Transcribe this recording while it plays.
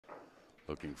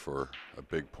looking for a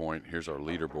big point. Here's our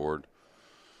leaderboard.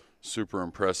 Super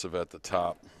impressive at the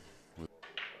top.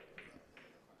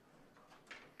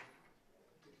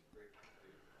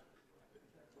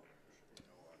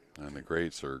 And the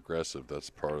greats are aggressive. That's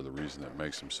part of the reason that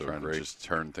makes them so great. Just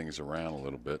turn things around a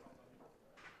little bit.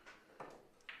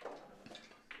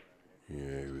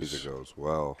 Yeah, he goes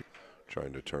well,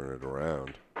 trying to turn it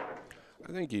around.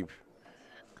 I think he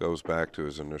goes back to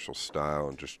his initial style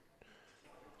and just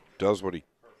does what he.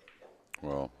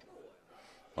 Well,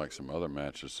 like some other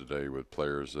matches today with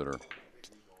players that are,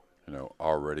 you know,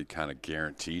 already kind of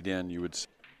guaranteed in, you would say.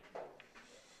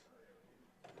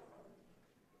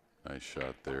 Nice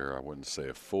shot there. I wouldn't say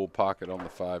a full pocket on the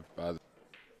 5 by the.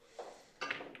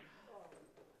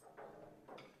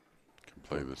 Can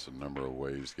play this a number of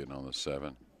ways getting on the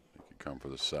 7. He could come for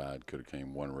the side. Could have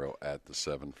came one rail at the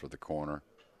 7 for the corner.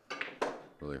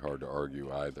 Really hard to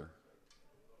argue either.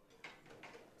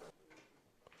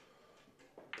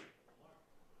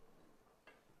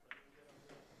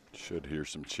 Should hear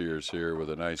some cheers here with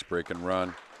a nice break and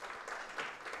run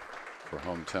for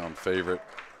hometown favorite,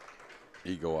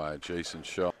 Eagle Eye, Jayson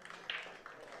Shaw.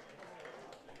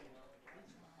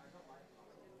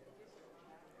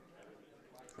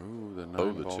 Ooh, the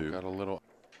 9 ball got a little.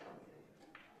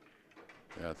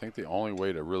 Yeah, I think the only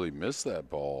way to really miss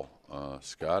that ball,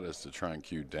 Scott, is to try and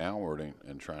cue downward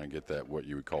and try and get that what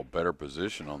you would call better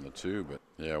position on the 2. But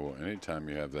yeah, well, anytime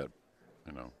you have that,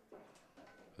 you know,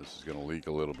 this is going to leak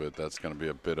a little bit. That's going to be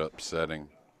a bit upsetting.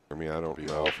 I mean, I don't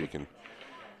know if he can.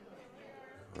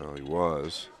 Well, he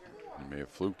was. He may have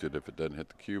fluked it if it doesn't hit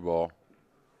the cue ball.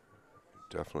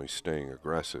 Definitely staying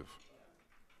aggressive.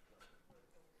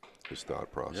 His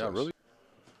thought process. Yeah, really.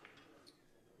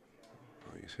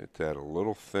 He's hit that a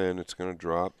little thin. It's going to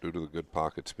drop due to the good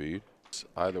pocket speed.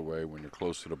 Either way, when you're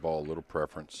close to the ball, a little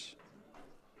preference.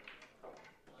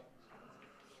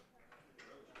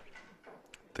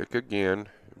 Thick again.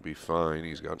 It'd be fine.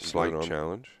 He's got a slight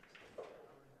challenge.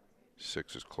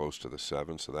 6 is close to the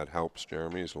 7, so that helps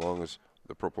Jeremy as long as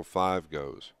the purple 5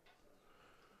 goes.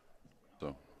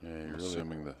 So, yeah, you're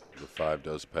assuming the 5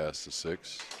 does pass the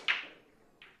 6.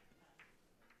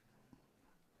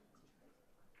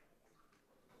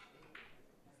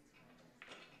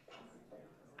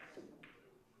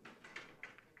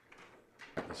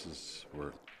 This is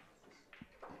where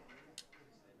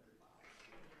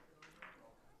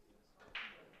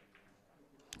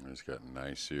he's got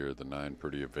nice here. The 9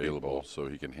 pretty available, so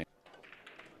he can. His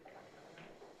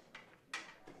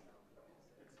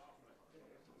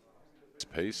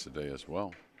pace today as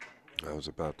well. I was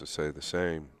about to say the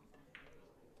same.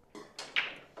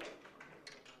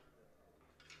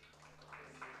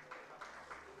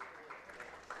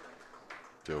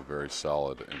 Still very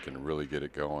solid and can really get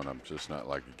it going. I'm just not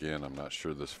like, again, I'm not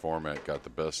sure this format got the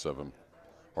best of him,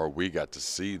 or we got to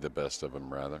see the best of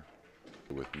him rather,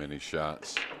 with many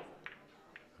shots.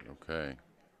 Okay.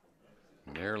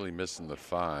 Narrowly missing the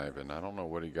 5, and I don't know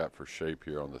what he got for shape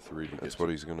here on the 3. That's what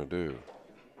he's going to do.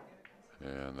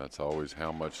 And that's always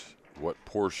how much, what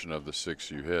portion of the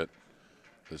 6 you hit.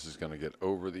 This is going to get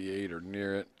over the 8 or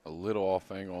near it. A little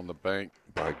off angle on the bank.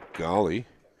 By golly,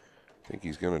 I think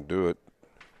he's going to do it.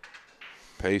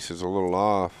 Pace is a little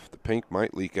off. The pink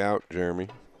might leak out, Jeremy.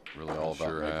 Really all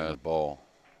about the ball.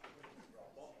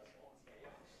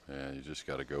 Yeah, you just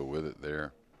got to go with it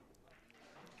there.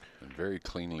 And very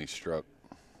cleanly struck.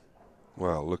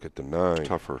 Wow, look at the 9.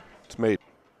 Tougher. It's made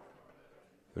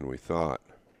than we thought.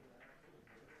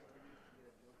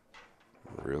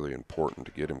 Really important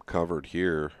to get him covered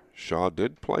here. Shaw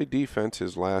did play defense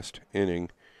his last inning,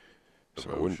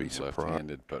 so I wouldn't be surprised.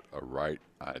 Left-handed, but a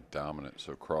right-eye dominant,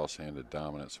 so cross-handed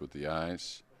dominance with the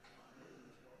eyes.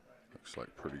 Looks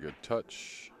like pretty good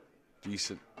touch.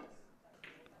 Decent.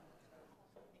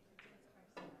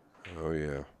 Oh,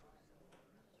 yeah.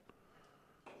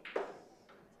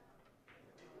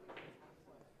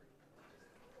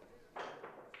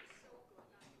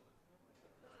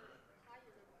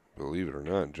 Believe it or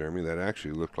not, Jeremy, that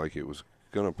actually looked like it was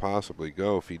going to possibly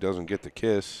go if he doesn't get the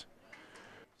kiss.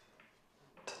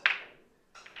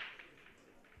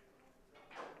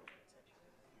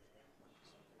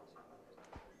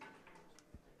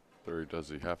 Does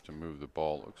he have to move the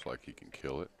ball? Looks like he can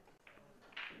kill it.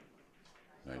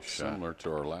 Nice shot. Similar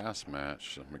to our last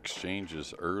match, some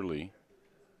exchanges early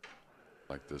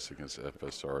like this against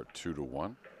FSR at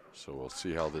 2-1. So we'll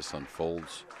see how this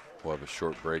unfolds. We'll have a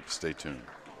short break. Stay tuned.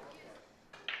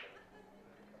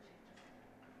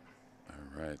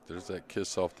 All right, there's that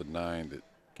kiss off the 9 that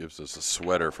gives us a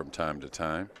sweater from time to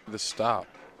time. The stop.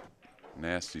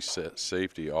 Nasty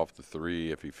safety off the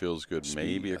 3. If he feels good,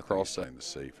 maybe across the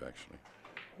safe, actually.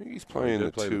 He's playing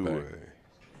the play two-way.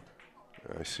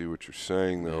 I see what you're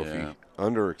saying, though. Yeah. If he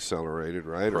under-accelerated,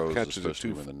 right, Pros, or catches it especially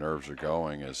too when the nerves are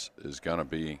going, is going to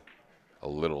be a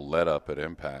little let up at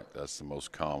impact. That's the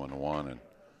most common one, and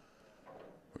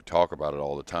we talk about it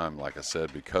all the time, like I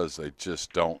said, because they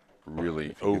just don't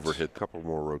really overhit. A couple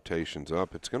more rotations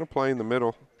up. It's going to play in the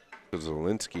middle to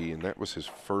Zielinski, and that was his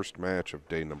first match of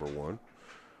day number 1.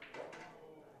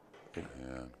 Yeah,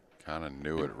 kind of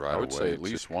knew it right away. I would away. say at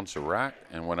least once a rack,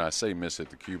 and when I say miss hit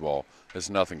the cue ball, it's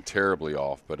nothing terribly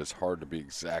off, but it's hard to be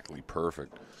exactly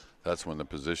perfect. That's when the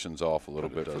position's off a little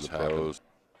bit for the pros,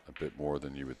 a bit more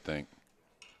than you would think.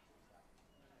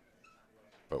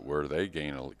 But where they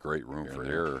gain a great room for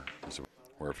error is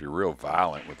where if you're real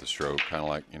violent with the stroke, kind of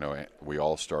like, you know, we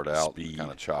all start out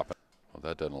kind of chopping. Well,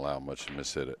 that doesn't allow much to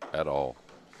miss hit it at all.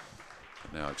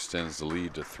 Now extends the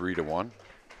lead to 3-1.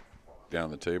 Down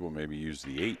the table, maybe use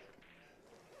the 8.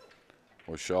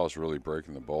 Well, Shaw's really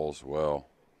breaking the ball as well.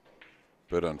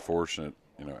 Bit unfortunate,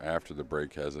 you know, after the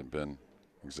break hasn't been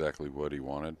exactly what he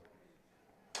wanted.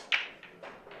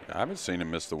 I haven't seen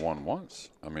him miss the 1 once.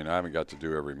 I mean, I haven't got to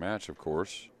do every match, of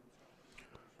course,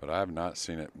 but I have not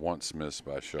seen it once missed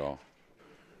by Shaw.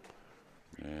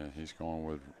 Yeah, he's going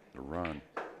with the run.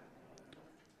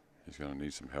 He's going to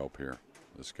need some help here.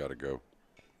 This got to go.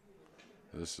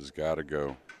 This has got to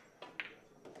go.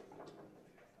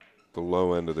 The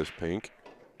low end of this pink.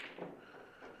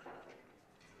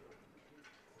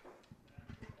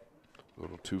 A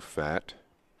little too fat.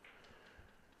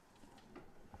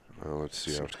 Well, let's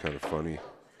see how it's kind of funny.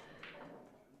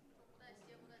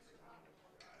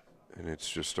 And it's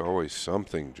just always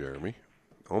something, Jeremy.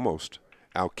 Almost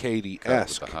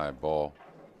Alcady-esque. With the high ball.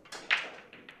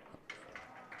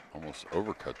 Almost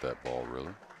overcut that ball, really.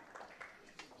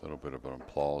 A little bit of an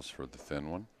applause for the thin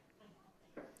one.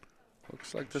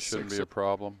 Looks like this shouldn't be a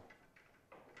problem.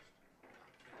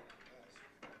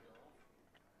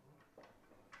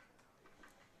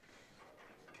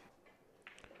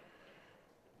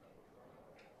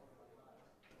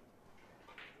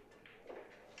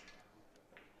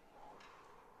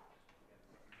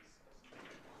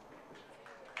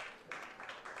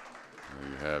 There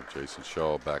you have Jayson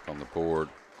Shaw back on the board.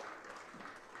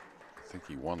 I think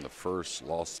he won the first,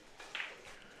 lost.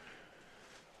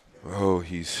 Oh,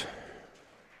 he's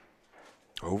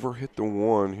overhit the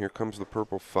 1. Here comes the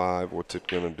purple 5. What's it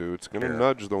going to do? It's going to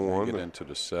nudge the 1. Get into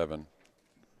the 7.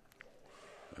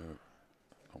 I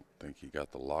don't think he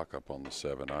got the lockup on the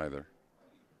 7 either.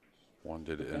 1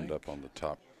 did end up on the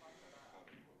top.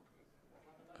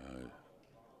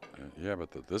 Yeah,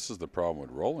 but this is the problem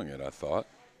with rolling it, I thought.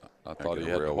 I thought he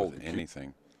had to hold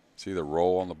anything. See the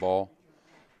roll on the ball?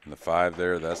 And the 5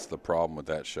 there, that's the problem with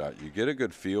that shot. You get a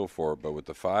good feel for it, but with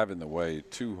the 5 in the way,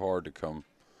 too hard to come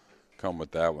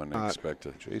with that one and expect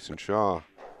it. Jayson Shaw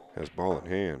has ball in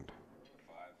hand.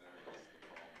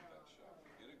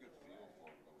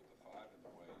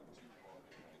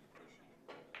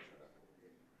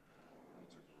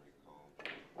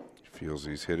 Feels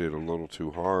he's hit it a little too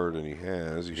hard, and he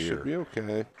has. He should be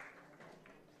okay.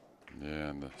 Yeah,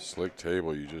 and the slick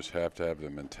table, you just have to have the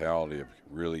mentality of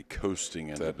really coasting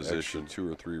in that position.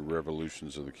 2 or 3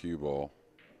 revolutions of the cue ball,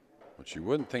 which you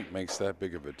wouldn't think makes that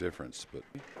big of a difference, but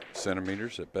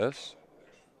centimeters at best.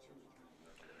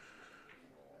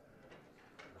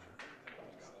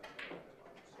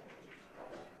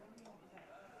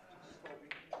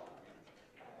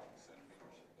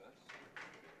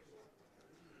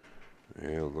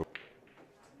 Yeah,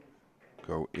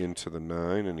 go into the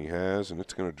 9, and he has, and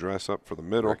it's going to dress up for the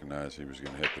middle. Recognized he was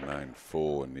going to hit the 9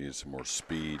 full and needed some more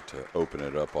speed to open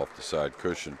it up off the side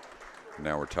cushion.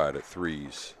 Now we're tied at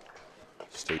 3s.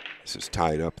 This is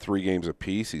tied up 3 games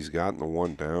apiece. He's gotten the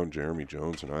 1 down. Jeremy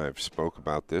Jones and I have spoke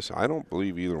about this. I don't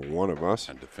believe either one of us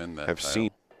have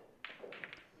seen.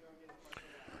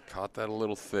 Caught that a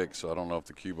little thick, so I don't know if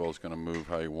the cue ball is going to move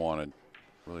how he wanted.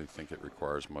 Really think it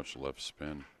requires much left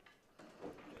spin.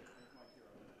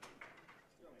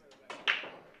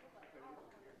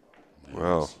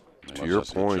 Well, to your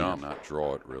point, jump, not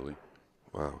draw it really.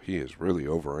 Wow, he has really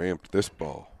overamped this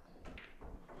ball.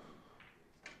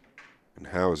 And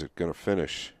how is it going to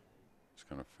finish? It's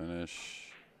going to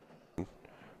finish.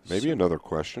 Maybe another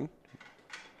question.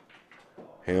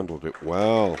 Handled it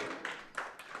well.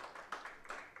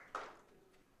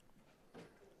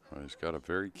 Well, he's got a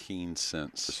very keen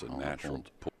sense. It's a natural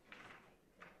pull.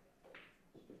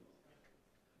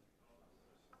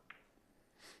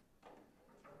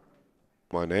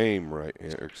 My name, right?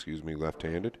 Excuse me,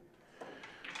 left-handed.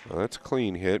 Well, that's a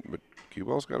clean hit, but cue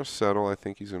ball's got to settle. I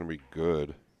think he's going to be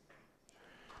good.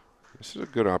 This is a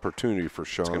good opportunity for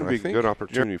Shaw. It's going to be a good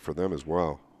opportunity for them as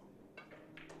well.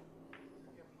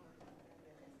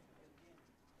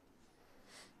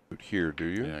 here, do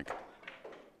you? Yeah.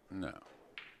 No.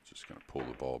 Just going to pull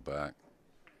the ball back.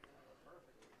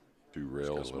 2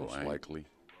 rails most likely.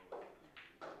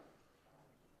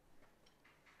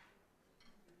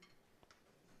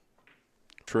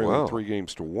 Trailing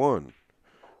 3-1.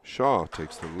 Shaw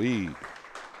takes the lead.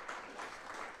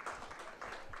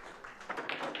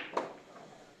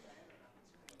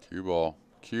 Cue ball.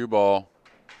 Cue ball.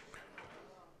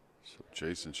 So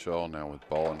Jayson Shaw now with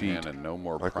ball in hand and no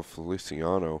more. Michael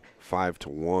Feliciano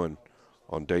 5-1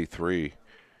 on day 3.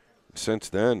 Since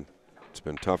then, it's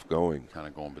been tough going. Kind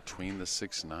of going between the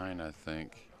 6-9, I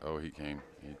think. Oh, he came.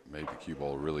 He made the cue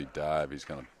ball really dive. He's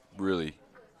going to really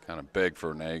kind of beg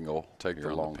for an angle, take for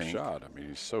a long shot. I mean,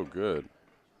 he's so good.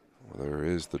 Well, there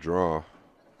is the draw.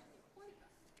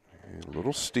 A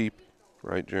little steep,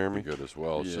 right, Jeremy? Good as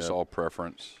well. It's just all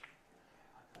preference.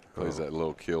 Plays that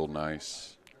little kill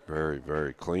nice. Very,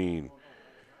 very clean.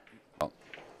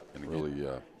 And really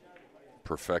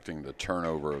perfecting the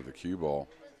turnover of the cue ball.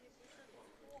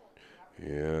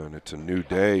 Yeah, and it's a new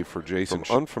day for Jayson.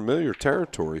 From unfamiliar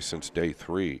territory since day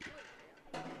 3.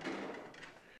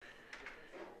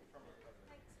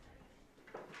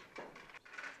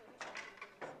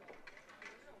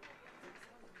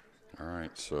 All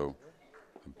right, so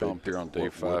a bump here on day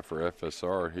 5 for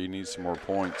FSR. He needs some more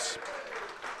points.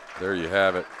 There you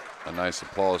have it. A nice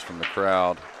applause from the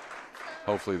crowd.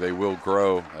 Hopefully they will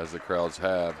grow as the crowds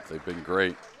have. They've been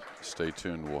great. Stay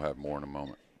tuned. We'll have more in a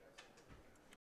moment.